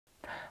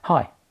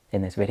Hi,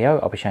 in this video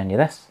I'll be showing you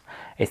this.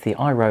 It's the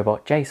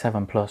i-robot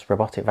J7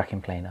 robotic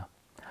vacuum cleaner.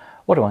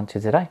 What I want to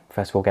do today,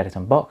 first of all get it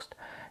unboxed,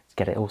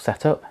 get it all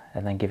set up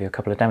and then give you a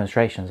couple of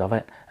demonstrations of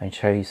it and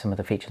show you some of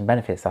the features and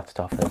benefits that it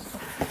offers.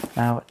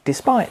 Now,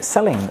 despite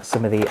selling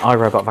some of the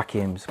i-robot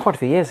vacuums quite a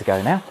few years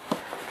ago now,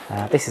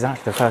 this is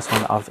actually the first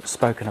one I've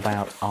spoken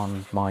about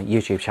on my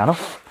YouTube channel.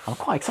 I'm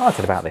quite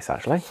excited about this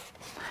actually.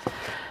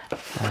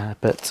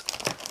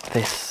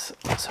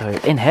 So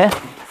in here,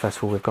 first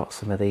of all we've got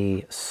some of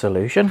the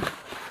solution.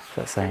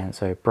 That's saying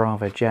so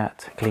Bravo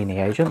Jet cleaning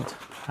agent,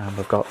 and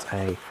we've got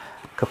a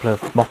couple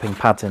of mopping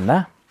pads in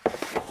there.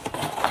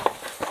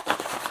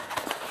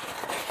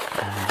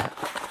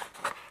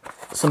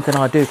 Something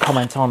I do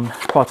comment on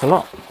quite a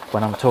lot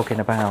when I'm talking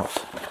about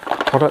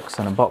products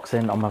and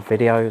unboxing on my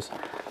videos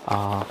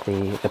are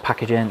the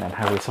packaging and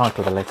how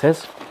recyclable it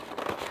is.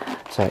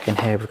 So in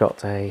here we've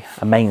got a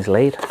mains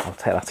lead. I'll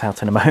take that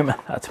out in a moment.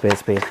 That appears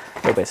to be a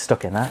little bit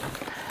stuck in there.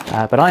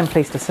 But I'm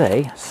pleased to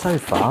see so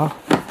far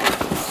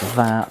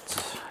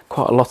that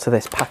quite a lot of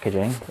this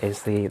packaging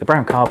is the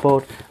brown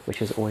cardboard,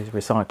 which is always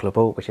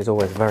recyclable, which is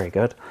always very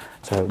good.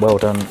 So well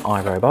done,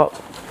 iRobot.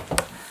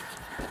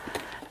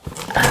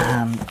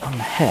 And on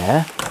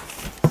here,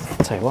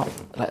 I'll tell you what,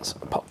 let's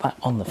pop that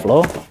on the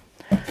floor.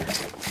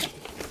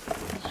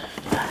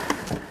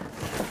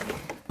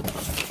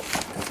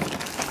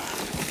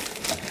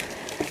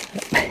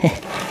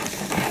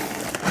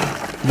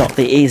 Not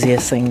the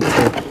easiest thing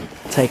to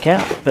take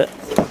out, but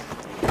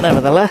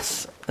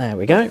nevertheless, there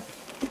we go.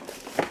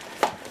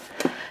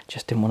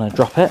 Just didn't want to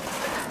drop it.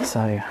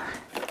 So,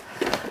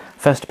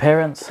 first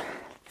appearance,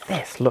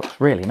 this looks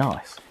really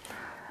nice.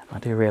 I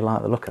do really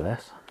like the look of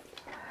this.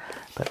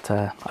 But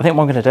I think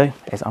what I'm going to do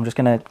is I'm just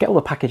going to get all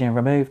the packaging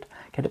removed,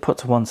 get it put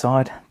to one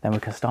side, then we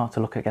can start to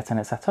look at getting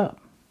it set up.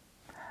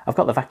 I've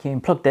got the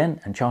vacuum plugged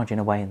in and charging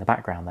away in the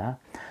background there.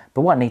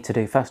 But what I need to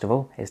do first of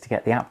all is to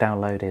get the app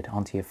downloaded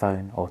onto your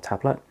phone or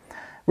tablet.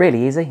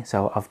 Really easy,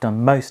 so I've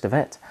done most of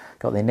it,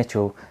 got the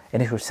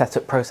initial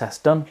setup process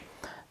done,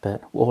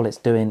 but all it's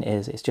doing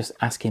is it's just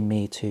asking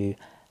me to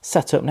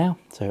set up now,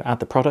 so add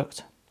the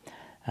product.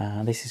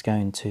 This is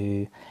going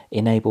to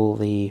enable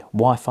the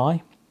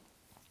Wi-Fi,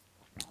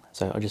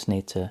 so I just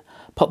need to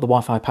put the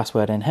Wi-Fi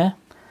password in here.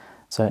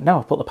 So now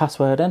I've put the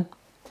password in,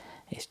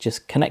 it's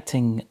just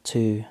connecting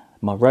to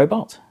my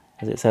robot,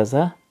 as it says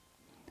there.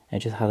 It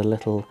just had a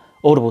little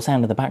audible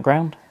sound in the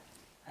background.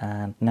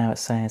 And now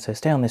it's saying, so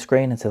stay on this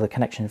screen until the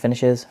connection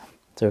finishes.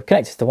 So we've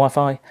connected to the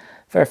Wi-Fi,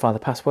 verify the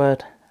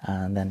password,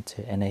 and then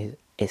to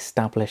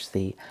establish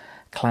the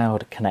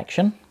cloud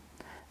connection.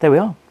 There we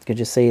are. You can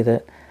just see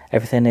that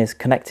everything is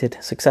connected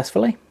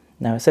successfully.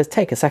 Now it says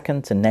take a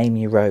second to name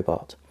your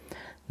robot.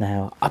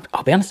 Now,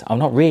 I'll be honest, I'm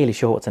not really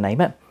sure what to name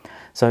it.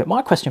 So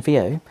my question for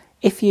you,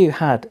 if you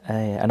had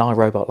an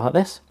iRobot like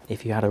this,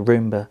 if you had a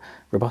Roomba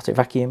robotic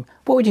vacuum,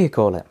 what would you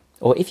call it?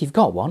 Or if you've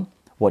got one,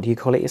 what do you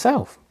call it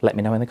yourself? Let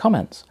me know in the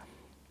comments.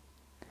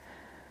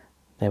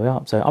 There we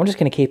are. So I'm just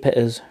going to keep it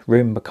as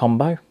Roomba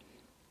Combo.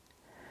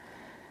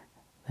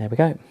 There we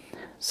go.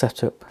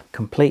 Setup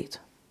complete.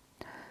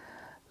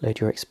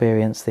 Load your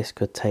experience. This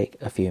could take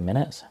a few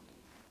minutes.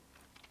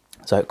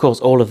 So of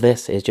course all of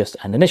this is just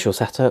an initial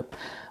setup.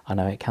 I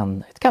know it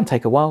can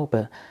take a while,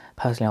 but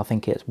personally I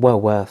think it's well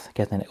worth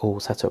getting it all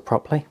set up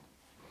properly.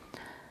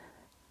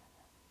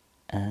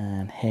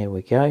 And here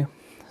we go.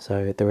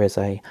 So there is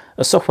a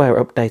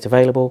software update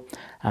available,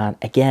 and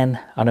again,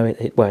 I know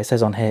it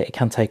says on here it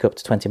can take up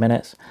to 20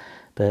 minutes,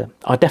 but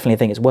I definitely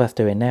think it's worth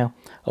doing now.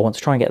 I want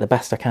to try and get the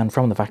best I can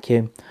from the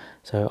vacuum,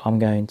 so I'm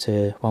going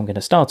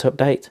to start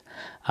update,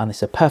 and this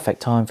is a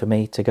perfect time for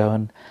me to go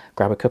and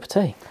grab a cup of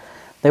tea.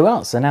 There we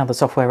are, so now the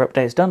software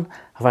update is done,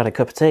 I've had a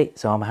cup of tea,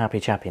 so I'm a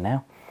happy chappy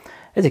now.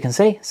 As you can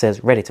see, it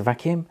says ready to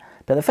vacuum,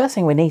 but the first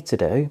thing we need to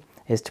do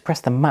is to press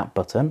the map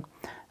button,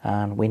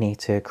 and we need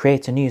to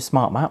create a new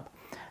smart map.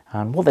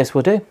 And what this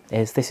will do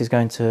is this is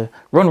going to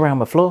run around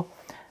the floor,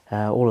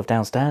 all of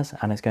downstairs,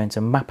 and it's going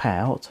to map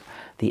out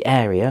the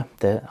area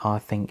that I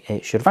think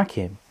it should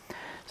vacuum.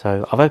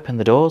 So I've opened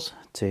the doors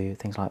to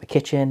things like the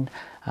kitchen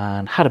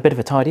and had a bit of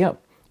a tidy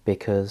up,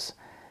 because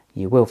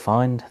you will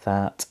find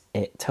that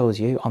it tells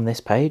you on this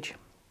page.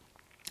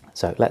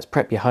 So let's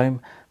prep your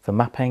home for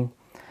mapping.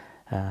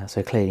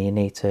 So clearly you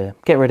need to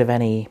get rid of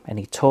any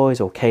toys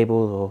or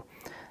cables, or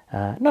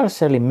not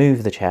necessarily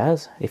move the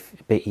chairs,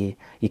 but you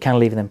can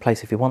leave them in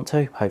place if you want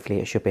to. Hopefully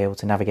it should be able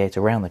to navigate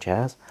around the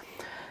chairs.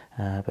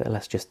 But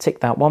let's just tick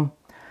that one.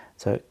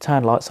 So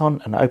turn lights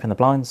on and open the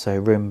blinds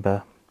so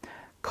Roomba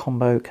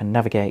Combo can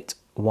navigate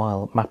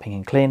while mapping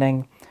and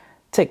cleaning.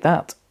 Tick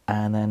that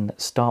and then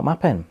start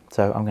mapping.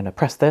 So I'm going to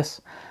press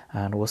this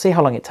and we'll see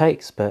how long it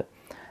takes, but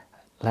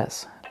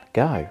let's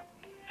go.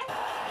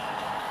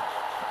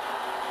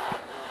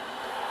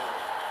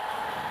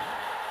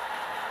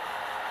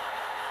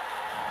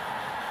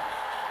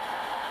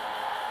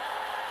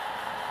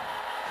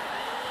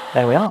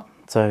 There we are.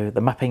 So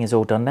the mapping is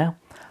all done now.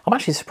 I'm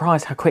actually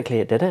surprised how quickly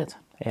it did it.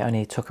 It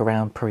only took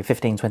around probably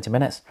 15-20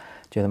 minutes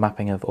to do the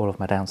mapping of all of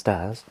my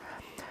downstairs.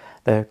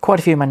 There are quite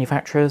a few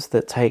manufacturers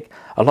that take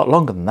a lot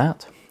longer than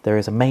that. There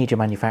is a major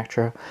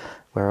manufacturer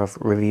where I've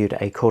reviewed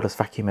a cordless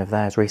vacuum of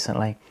theirs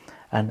recently,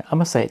 and I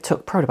must say it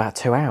took probably about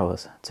 2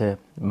 hours to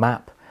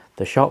map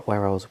the shop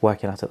where I was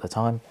working at the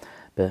time.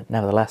 But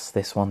nevertheless,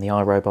 this one, the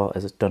iRobot,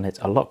 has done it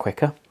a lot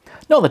quicker.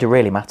 Not that it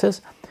really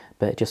matters,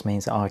 but it just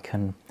means that I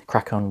can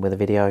crack on with a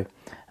video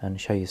and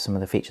show you some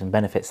of the features and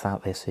benefits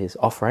that this is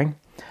offering.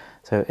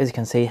 So as you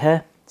can see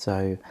here,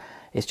 so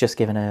it's just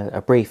given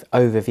a brief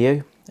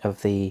overview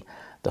of the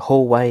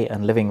hallway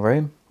and living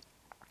room.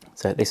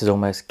 So this has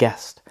almost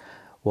guessed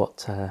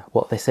what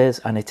this is,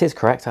 and it is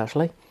correct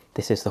actually.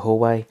 This is the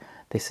hallway,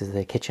 this is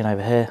the kitchen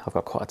over here. I've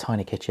got quite a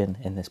tiny kitchen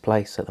in this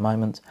place at the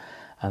moment,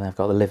 and I've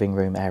got the living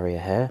room area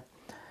here.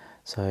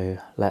 So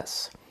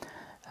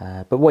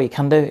but what you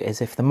can do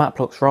is if the map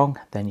looks wrong,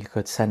 then you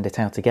could send it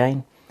out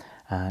again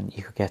and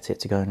you could get it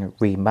to go and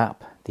remap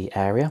the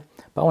area.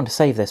 But I want to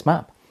save this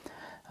map,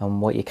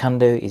 and what you can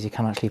do is you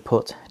can actually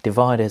put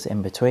dividers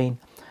in between.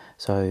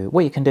 So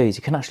what you can do is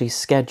you can actually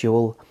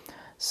schedule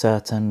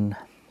certain,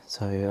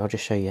 so I'll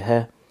just show you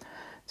here.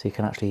 So you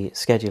can actually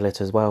schedule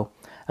it as well.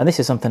 And this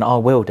is something I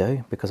will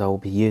do because I will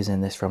be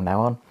using this from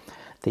now on.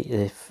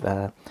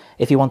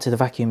 If you wanted the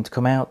vacuum to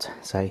come out,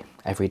 say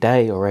every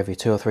day or every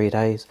 2 or 3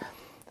 days,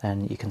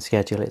 then you can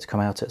schedule it to come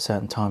out at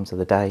certain times of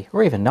the day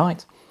or even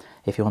night.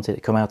 If you wanted it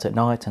to come out at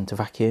night and to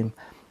vacuum,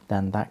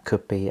 then that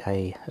could be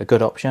a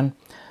good option.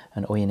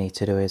 And all you need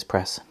to do is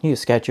press new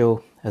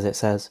schedule, as it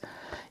says.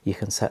 You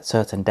can set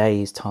certain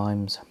days,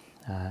 times.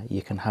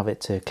 You can have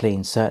it to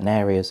clean certain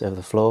areas of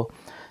the floor.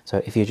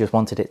 So if you just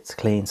wanted it to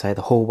clean, say,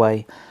 the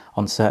hallway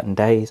on certain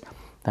days,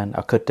 then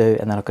I could do,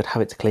 and then I could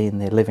have it to clean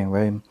the living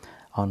room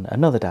on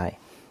another day.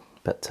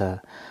 But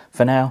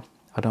for now,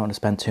 I don't want to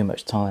spend too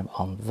much time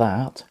on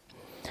that.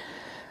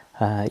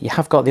 You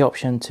have got the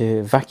option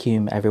to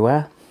vacuum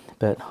everywhere,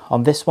 but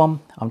on this one,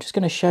 I'm just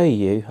going to show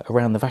you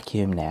around the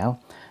vacuum now,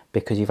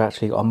 because you've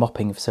actually got a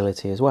mopping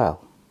facility as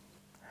well.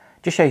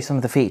 Just show you some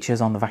of the features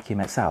on the vacuum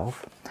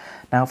itself.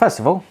 Now, first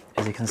of all,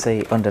 as you can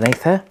see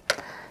underneath here,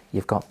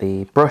 you've got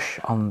the brush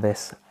on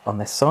this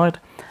side,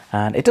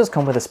 and it does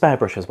come with a spare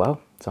brush as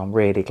well. So I'm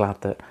really glad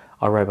that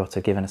iRobot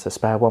have given us a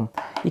spare one.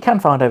 You can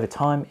find over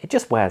time it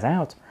just wears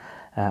out.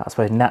 I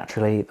suppose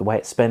naturally the way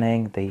it's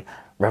spinning, the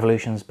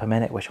revolutions per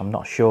minute, which I'm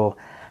not sure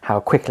how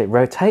quickly it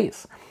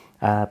rotates,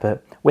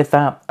 but with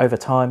that, over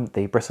time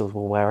the bristles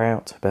will wear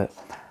out. But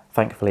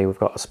thankfully we've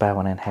got a spare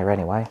one in here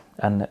anyway,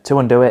 and to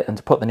undo it and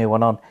to put the new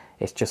one on,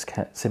 it's just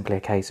simply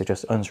a case of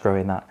just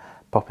unscrewing that,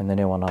 popping the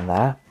new one on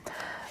there.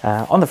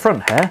 On the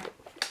front here,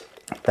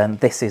 then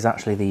this is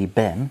actually the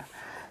bin.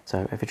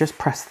 So if you just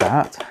press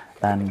that,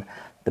 then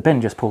the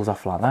bin just pulls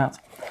off like that,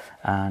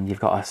 and you've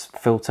got a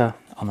filter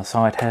on the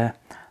side here.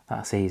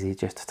 That's easy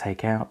just to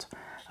take out.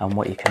 And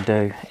what you can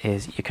do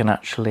is you can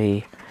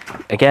actually,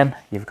 again,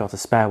 you've got a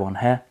spare one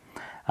here.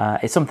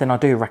 It's something I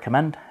do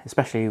recommend,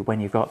 especially when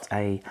you've got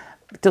it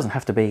doesn't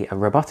have to be a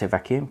robotic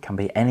vacuum, it can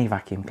be any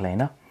vacuum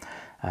cleaner,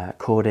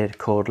 corded,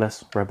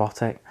 cordless,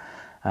 robotic.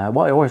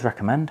 What I always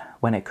recommend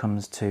when it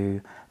comes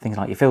to things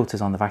like your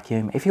filters on the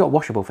vacuum, if you've got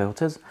washable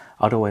filters,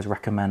 I'd always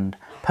recommend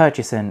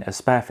purchasing a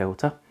spare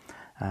filter,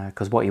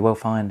 because what you will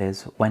find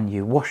is when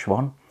you wash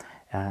one,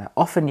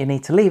 often you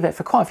need to leave it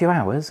for quite a few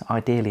hours,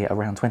 ideally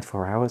around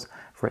 24 hours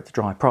for it to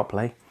dry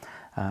properly.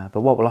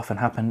 But what will often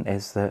happen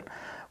is that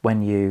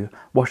when you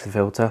wash the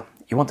filter,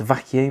 you want to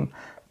vacuum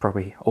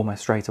probably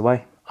almost straight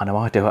away. I know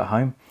I do at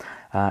home,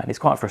 and it's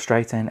quite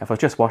frustrating. If I've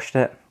just washed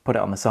it, put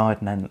it on the side,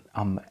 and then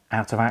I'm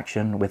out of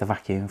action with a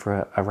vacuum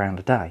for around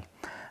a day.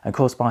 And of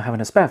course, by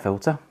having a spare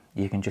filter,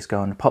 you can just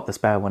go and pop the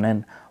spare one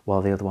in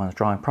while the other one's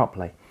drying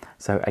properly.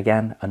 So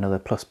again, another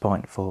plus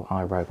point for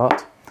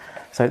iRobot.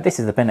 So this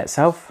is the bin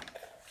itself.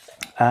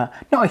 Not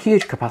a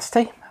huge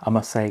capacity, I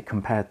must say,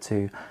 compared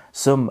to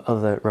some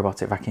other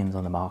robotic vacuums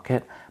on the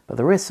market, but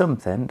there is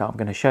something that I'm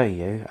going to show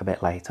you a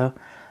bit later,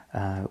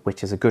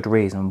 which is a good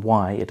reason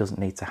why it doesn't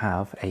need to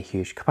have a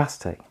huge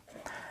capacity.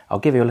 I'll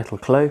give you a little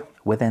clue.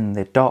 Within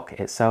the dock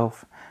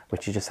itself,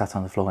 which is just sat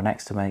on the floor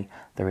next to me,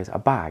 there is a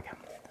bag.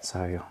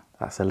 So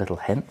that's a little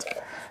hint.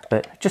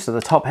 But just at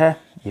the top here,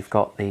 you've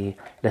got the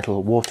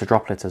little water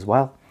droplet as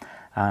well.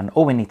 And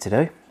all we need to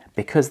do,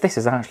 because this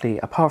is actually,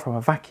 apart from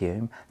a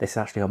vacuum, this is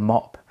actually a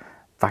mop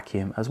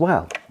vacuum as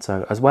well.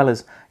 So as well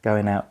as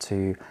going out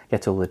to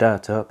get all the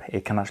dirt up,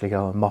 it can actually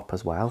go and mop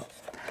as well.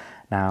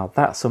 Now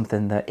that's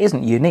something that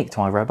isn't unique to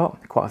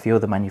iRobot. Quite a few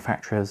other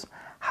manufacturers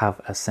have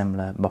a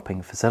similar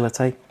mopping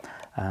facility.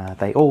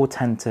 They all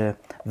tend to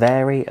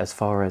vary as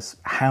far as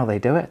how they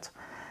do it.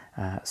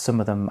 Some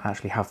of them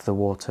actually have the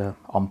water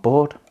on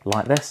board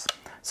like this.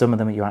 Some of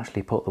them you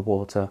actually put the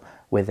water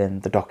within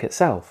the dock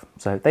itself.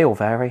 So they all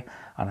vary,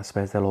 and I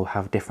suppose they'll all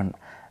have different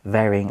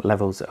varying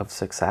levels of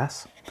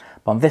success.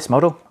 But on this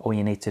model, all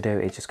you need to do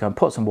is just go and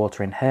put some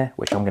water in here,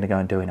 which I'm going to go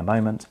and do in a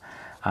moment,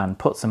 and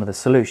put some of the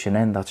solution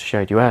in that I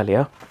showed you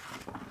earlier.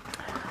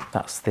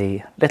 That's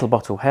the little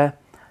bottle here,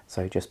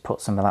 so just put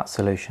some of that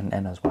solution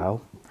in as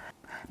well.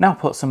 Now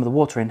put some of the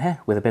water in here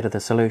with a bit of the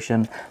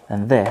solution,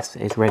 and this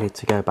is ready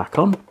to go back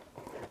on.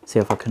 See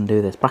if I can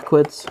do this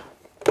backwards.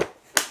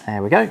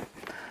 There we go.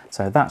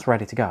 So that's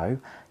ready to go.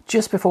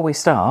 Just before we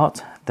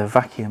start the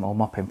vacuum or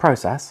mopping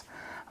process,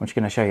 I'm just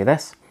going to show you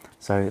this.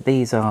 So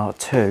these are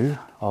two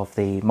of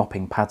the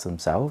mopping pads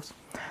themselves.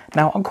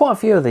 Now on quite a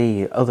few of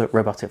the other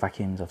robotic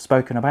vacuums I've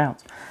spoken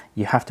about,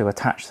 you have to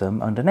attach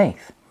them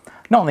underneath.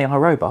 Not on the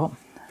iRobot,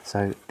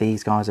 so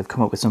these guys have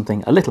come up with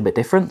something a little bit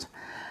different,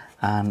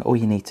 and all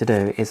you need to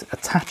do is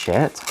attach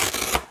it,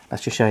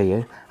 let's just show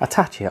you,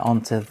 attach it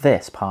onto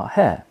this part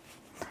here.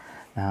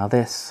 Now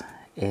this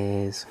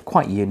is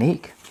quite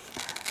unique,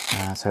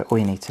 so all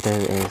you need to do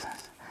is,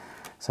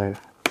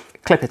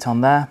 clip it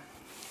on there,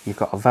 you've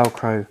got a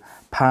Velcro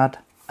pad,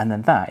 and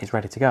then that is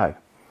ready to go.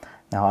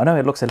 Now I know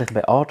it looks a little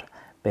bit odd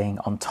being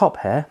on top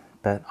here,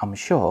 but I'm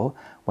sure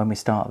when we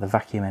start the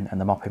vacuuming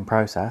and the mopping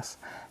process,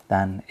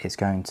 then it's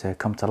going to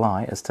come to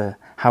light as to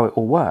how it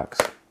all works.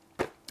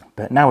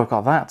 But now we've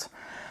got that,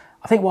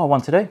 I think what I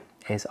want to do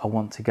is I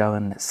want to go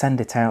and send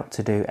it out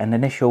to do an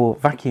initial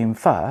vacuum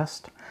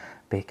first,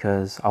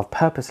 because I've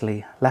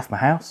purposely left my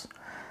house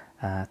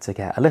to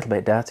get a little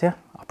bit dirtier.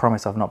 I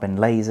promise I've not been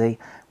lazy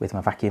with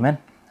my vacuuming.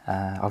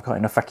 I've got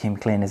enough vacuum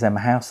cleaners in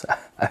my house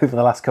over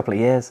the last couple of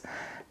years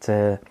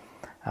to,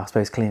 I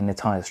suppose, clean the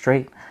entire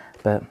street.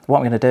 But what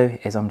I'm going to do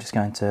is I'm just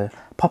going to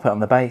pop it on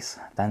the base,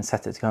 then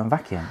set it to go and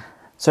vacuum.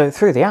 So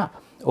through the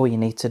app, all you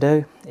need to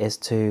do is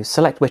to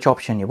select which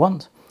option you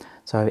want.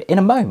 So in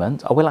a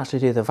moment, I will actually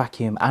do the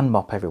vacuum and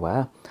mop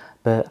everywhere,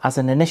 but as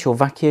an initial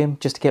vacuum,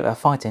 just to give it a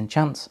fighting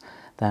chance,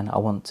 then I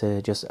want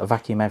to just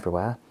vacuum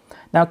everywhere.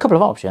 Now a couple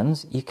of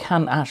options, you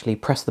can actually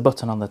press the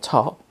button on the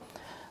top.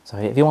 So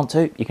if you want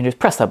to, you can just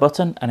press that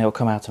button and it will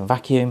come out and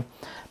vacuum.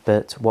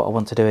 But what I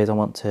want to do is I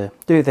want to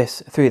do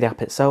this through the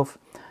app itself.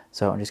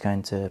 So I'm just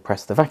going to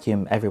press the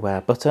vacuum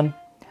everywhere button.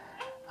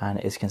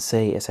 And as you can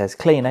see, it says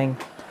cleaning,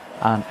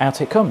 and out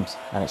it comes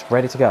and it's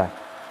ready to go.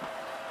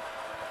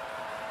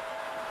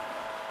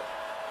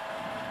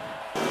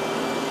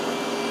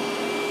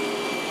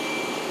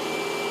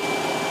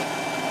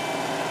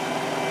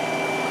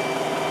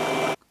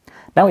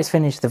 Now it's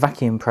finished the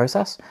vacuum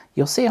process,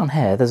 you'll see on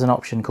here there's an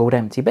option called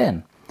empty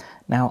bin.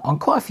 Now on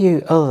quite a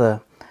few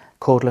other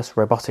cordless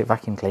robotic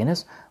vacuum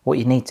cleaners, what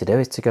you need to do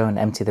is to go and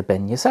empty the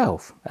bin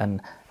yourself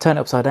and turn it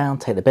upside down,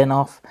 take the bin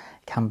off.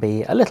 It can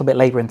be a little bit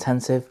labour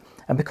intensive,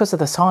 and because of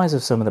the size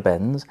of some of the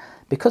bins,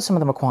 because some of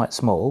them are quite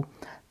small,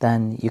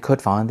 then you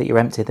could find that you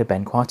empty the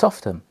bin quite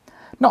often.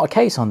 Not a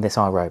case on this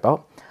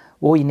iRobot.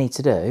 All you need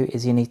to do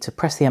is you need to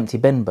press the empty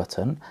bin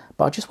button,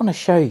 but I just want to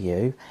show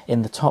you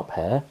in the top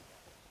here.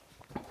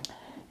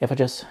 If I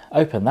just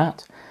open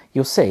that,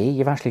 you'll see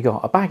you've actually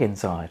got a bag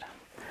inside.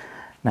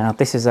 Now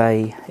this is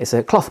it's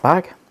a cloth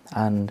bag,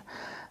 and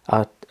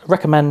I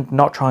recommend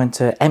not trying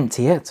to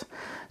empty it.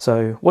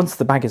 So once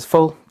the bag is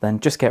full, then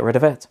just get rid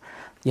of it.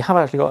 You have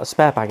actually got a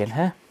spare bag in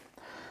here.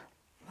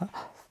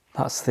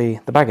 That's the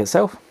bag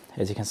itself.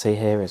 As you can see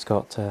here, it's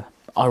got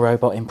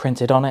iRobot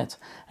imprinted on it,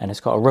 and it's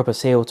got a rubber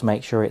seal to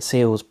make sure it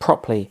seals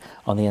properly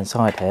on the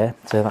inside here.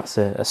 So that's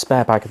a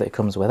spare bag that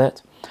comes with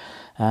it.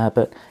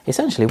 But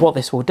essentially what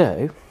this will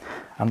do,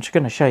 I'm just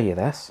going to show you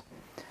this,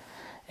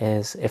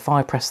 is if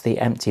I press the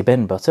empty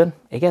bin button,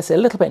 it gets a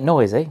little bit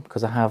noisy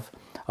because I've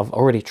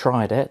already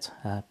tried it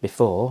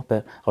before,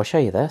 but I'll show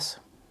you this.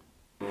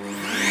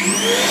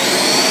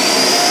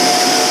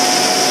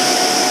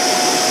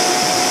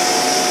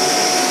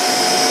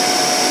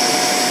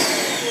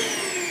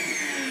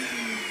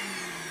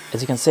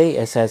 As you can see,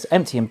 it says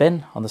empty and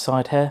bin on the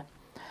side here,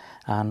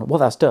 and what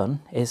that's done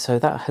is so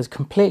that has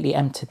completely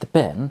emptied the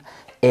bin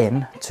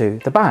into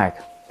the bag.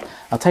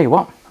 I'll tell you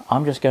what,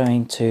 I'm just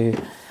going to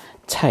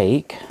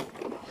take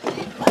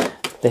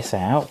this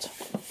out.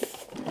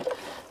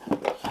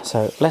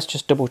 So let's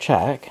just double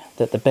check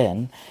that the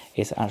bin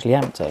is actually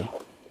empty.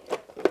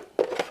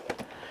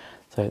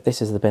 So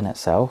this is the bin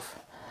itself,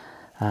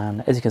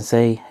 and as you can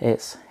see,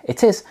 it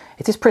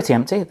is pretty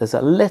empty. There's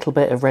a little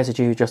bit of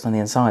residue just on the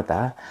inside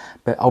there,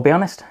 but I'll be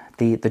honest,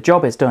 the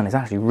job it's done is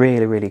actually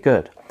really, really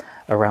good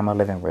around my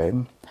living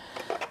room.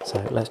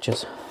 So let's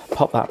just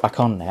pop that back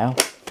on now.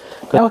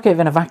 Now I've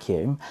given a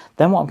vacuum,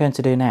 then what I'm going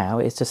to do now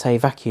is to say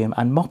vacuum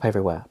and mop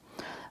everywhere.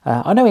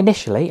 I know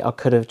initially I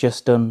could have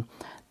just done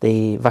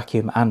the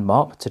vacuum and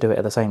mop to do it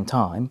at the same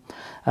time,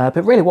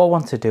 but really what I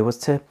wanted to do was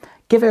to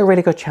give it a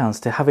really good chance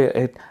to have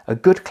a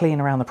good clean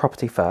around the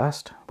property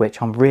first,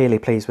 which I'm really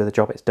pleased with the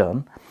job it's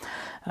done.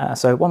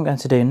 So what I'm going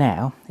to do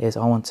now is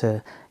I want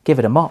to give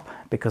it a mop,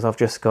 because I've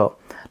just got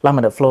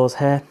laminate floors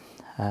here,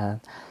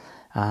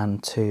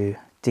 and to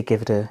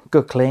give it a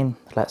good clean,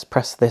 let's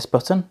press this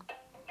button,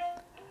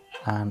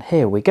 and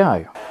here we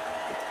go.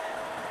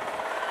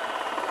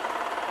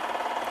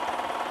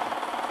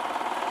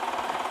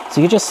 So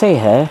you just see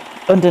here,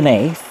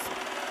 underneath,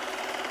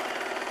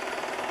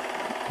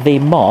 the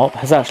mop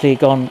has actually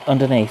gone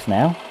underneath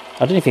now. I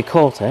don't know if you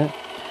caught it,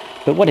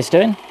 but what it's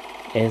doing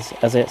is,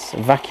 as it's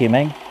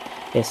vacuuming,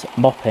 it's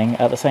mopping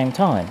at the same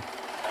time.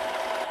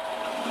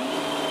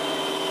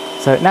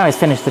 So now it's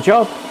finished the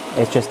job,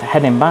 it's just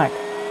heading back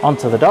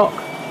onto the dock.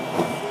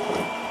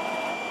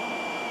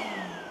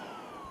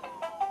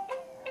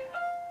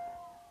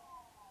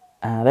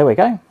 There we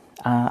go.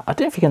 I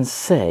don't know if you can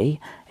see,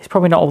 it's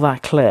probably not all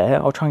that clear,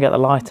 I'll try and get the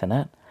light in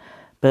it,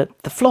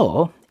 but the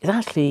floor is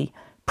actually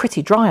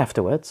pretty dry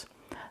afterwards.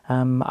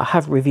 I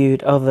have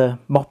reviewed other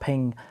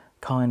mopping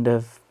kind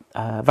of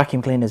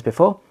vacuum cleaners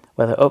before,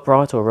 whether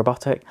upright or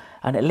robotic,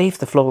 and it leaves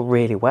the floor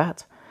really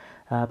wet.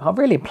 But I'm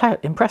really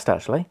impressed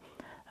actually.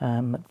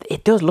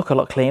 It does look a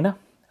lot cleaner,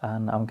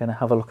 and I'm going to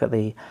have a look at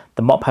the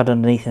mop pad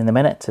underneath in a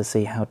minute to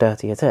see how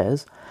dirty it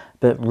is,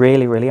 but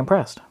really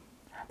impressed.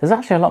 There's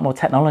actually a lot more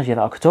technology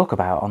that I could talk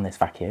about on this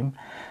vacuum.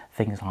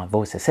 Things like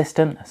voice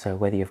assistant, so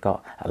whether you've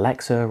got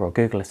Alexa or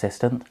Google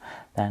Assistant,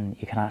 then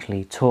you can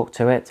actually talk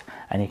to it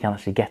and you can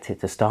actually get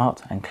it to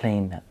start and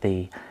clean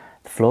the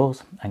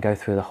floors and go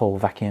through the whole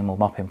vacuum or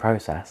mopping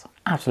process.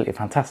 Absolutely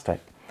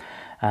fantastic.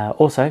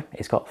 Also,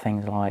 it's got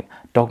things like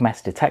dog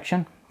mess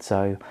detection,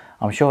 so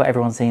I'm sure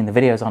everyone's seen the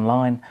videos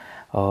online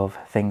of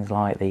things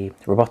like the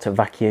robotic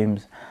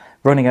vacuums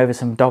running over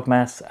some dog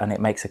mess and it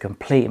makes a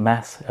complete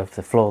mess of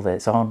the floor that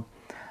it's on.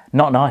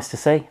 Not nice to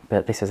see,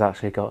 but this has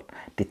actually got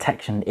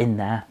detection in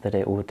there that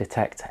it will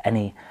detect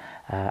any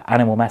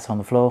animal mess on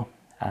the floor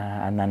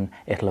and then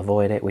it'll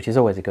avoid it, which is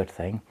always a good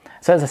thing.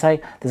 So as I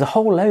say, there's a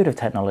whole load of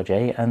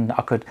technology and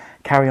I could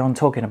carry on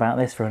talking about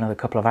this for another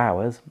couple of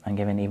hours and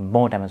giving even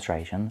more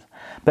demonstrations.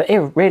 But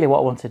really what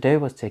I wanted to do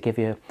was to give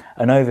you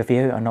an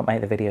overview and not make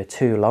the video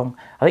too long.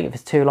 I think if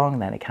it's too long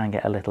then it can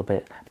get a little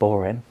bit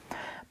boring.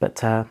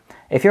 But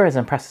if you're as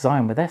impressed as I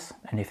am with this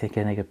and you're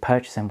thinking of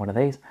purchasing one of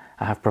these,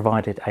 I have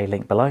provided a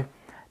link below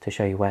to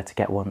show you where to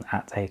get one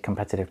at a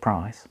competitive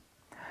price.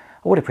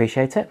 I would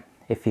appreciate it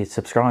if you'd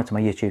subscribe to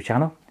my YouTube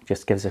channel.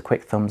 Just give us a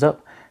quick thumbs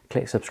up,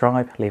 click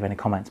subscribe, leave any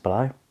comments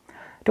below.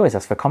 I'd always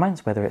ask for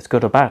comments, whether it's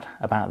good or bad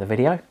about the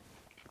video.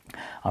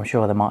 I'm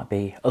sure there might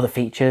be other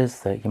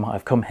features that you might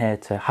have come here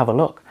to have a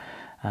look.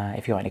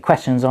 If you've got any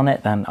questions on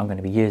it, then I'm going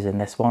to be using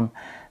this one.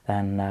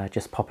 Then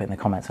just pop it in the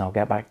comments and I'll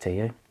get back to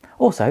you.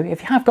 Also,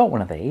 if you have got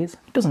one of these,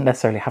 it doesn't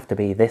necessarily have to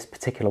be this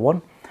particular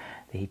one,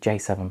 the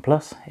J7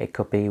 Plus. It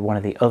could be one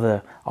of the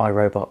other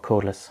i-robot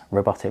cordless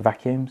robotic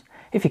vacuums.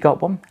 If you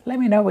got one, let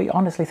me know what you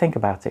honestly think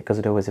about it, because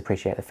I'd always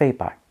appreciate the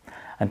feedback.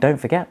 And don't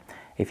forget,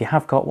 if you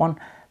have got one,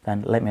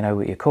 then let me know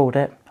what you called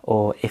it,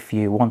 or if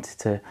you wanted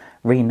to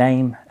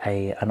rename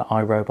an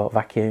iRobot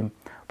vacuum,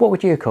 what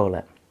would you call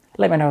it?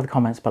 Let me know in the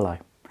comments below.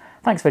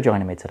 Thanks for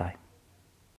joining me today.